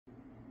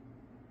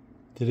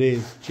Today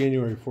is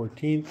January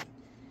 14th,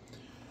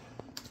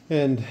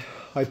 and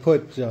I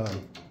put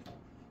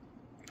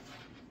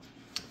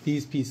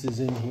these pieces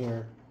in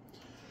here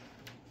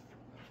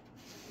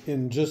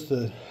in just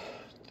the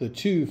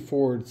two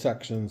forward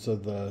sections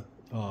of the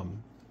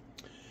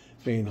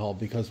main hull,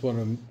 because what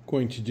I'm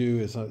going to do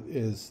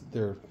is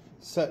they're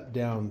set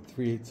down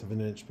 3/8 of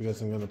an inch,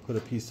 because I'm going to put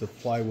a piece of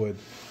plywood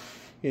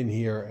in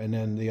here and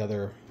then the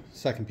other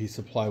second piece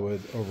of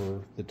plywood over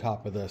the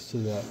top of this, so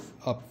that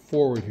up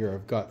forward here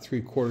I've got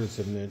 3/4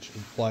 of an inch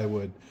of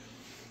plywood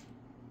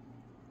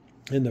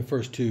in the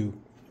first two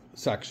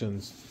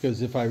sections,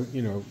 because if I,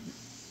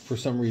 for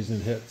some reason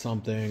hit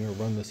something or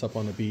run this up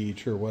on the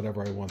beach or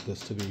whatever, I want this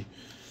to be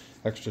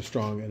extra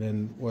strong. And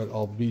then what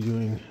I'll be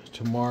doing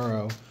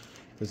tomorrow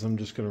is I'm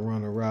just going to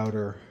run a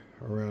router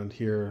around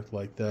here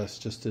like this,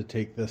 just to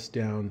take this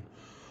down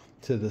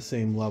to the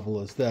same level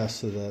as this,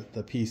 so that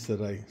the piece that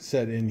I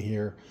set in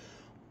here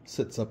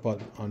sits up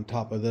on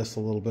top of this a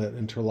little bit,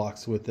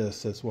 interlocks with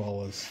this as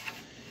well as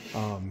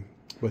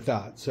with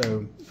that.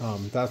 So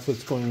that's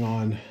what's going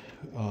on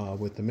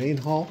with the main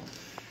hull.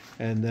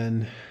 And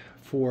then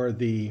for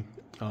the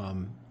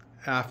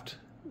aft,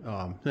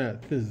 this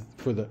is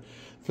for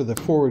the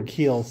forward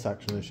keel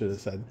section, I should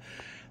have said. And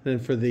then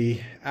for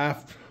the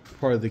aft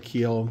part of the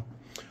keel,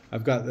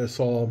 I've got this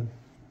all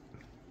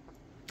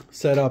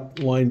set up,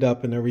 lined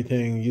up and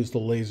everything. Used the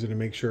laser to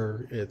make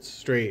sure it's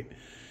straight.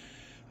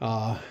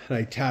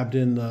 I tabbed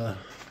in the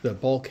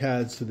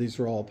bulkheads, so these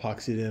are all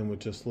epoxied in with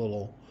just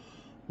little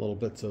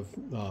bits of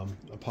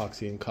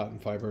epoxy and cotton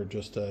fiber,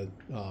 just to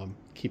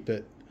keep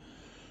it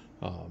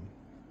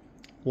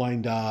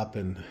lined up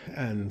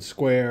and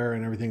square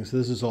and everything. So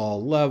this is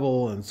all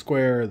level and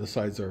square. The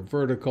sides are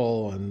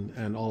vertical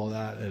and all of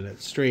that, and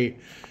it's straight.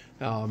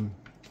 And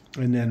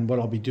then what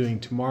I'll be doing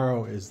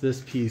tomorrow is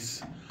this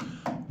piece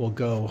will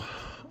go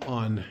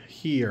on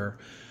here.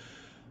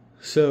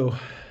 So,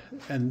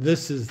 and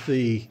this is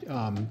the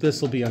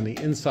this will be on the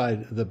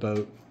inside of the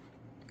boat.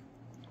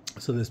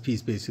 So this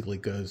piece basically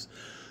goes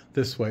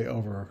this way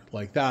over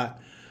like that.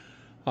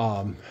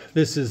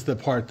 This is the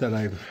part that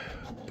I've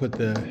put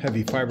the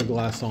heavy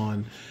fiberglass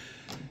on.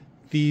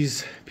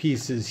 These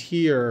pieces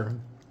here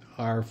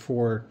are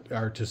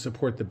to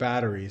support the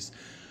batteries.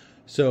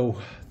 So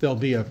there'll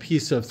be a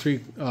piece of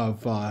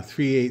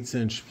 3/8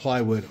 inch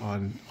plywood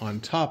on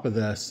top of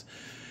this,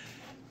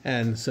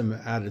 and some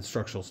added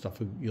structural stuff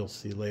you'll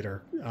see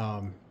later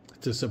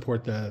to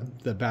support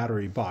the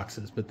battery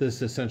boxes. But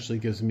this essentially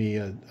gives me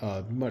a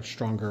much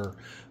stronger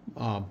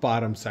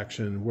bottom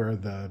section where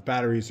the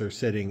batteries are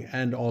sitting,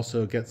 and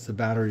also gets the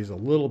batteries a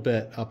little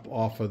bit up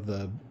off of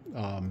the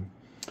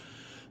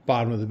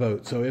bottom of the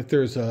boat. So if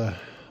there's a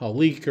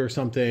leak or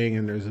something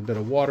and there's a bit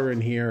of water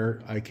in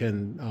here, I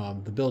can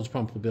the bilge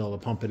pump will be able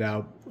to pump it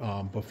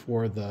out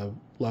before the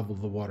level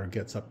of the water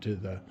gets up to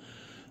the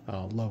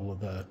level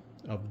of the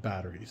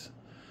batteries.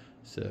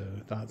 So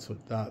that's what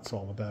that's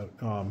all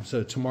about.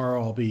 So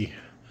tomorrow I'll be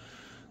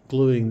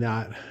gluing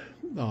that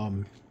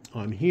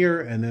on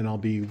here, and then I'll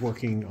be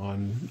working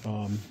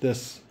on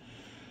this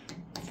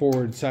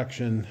forward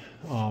section,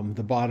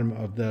 the bottom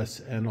of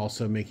this, and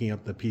also making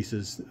up the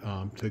pieces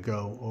to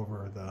go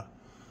over the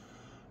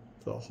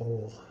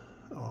whole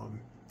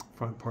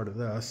front part of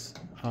this,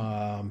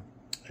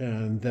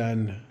 and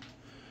then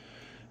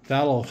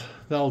that'll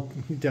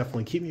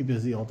definitely keep me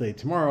busy all day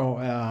tomorrow,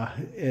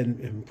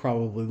 and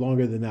probably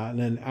longer than that. And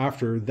then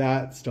after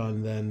that's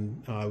done,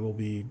 then I will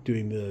be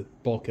doing the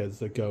bulkheads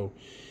that go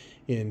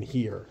in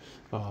here.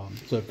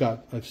 So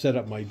I've set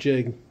up my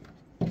jig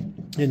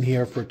in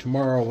here for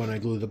tomorrow when I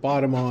glue the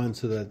bottom on,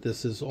 so that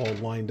this is all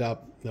lined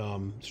up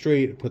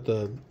straight. Put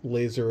the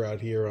laser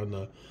out here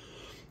on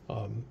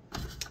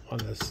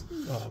this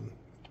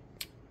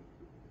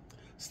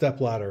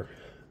stepladder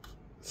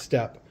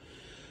step,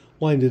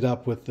 lined it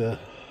up with the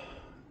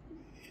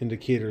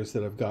indicators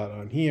that I've got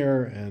on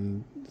here,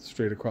 and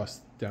straight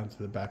across down to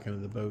the back end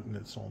of the boat, and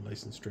it's all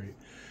nice and straight.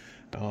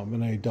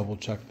 And I double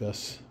checked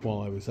this while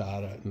I was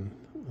at it,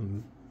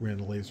 and ran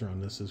the laser on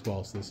this as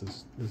well, so this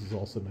is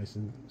also nice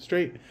and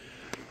straight.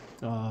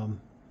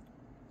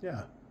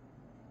 Yeah,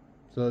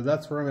 so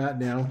that's where I'm at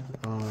now.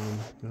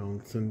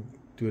 I'll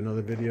do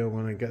another video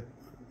when I get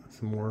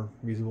some more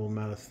reasonable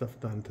amount of stuff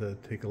done to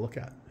take a look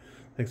at.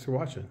 Thanks for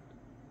watching.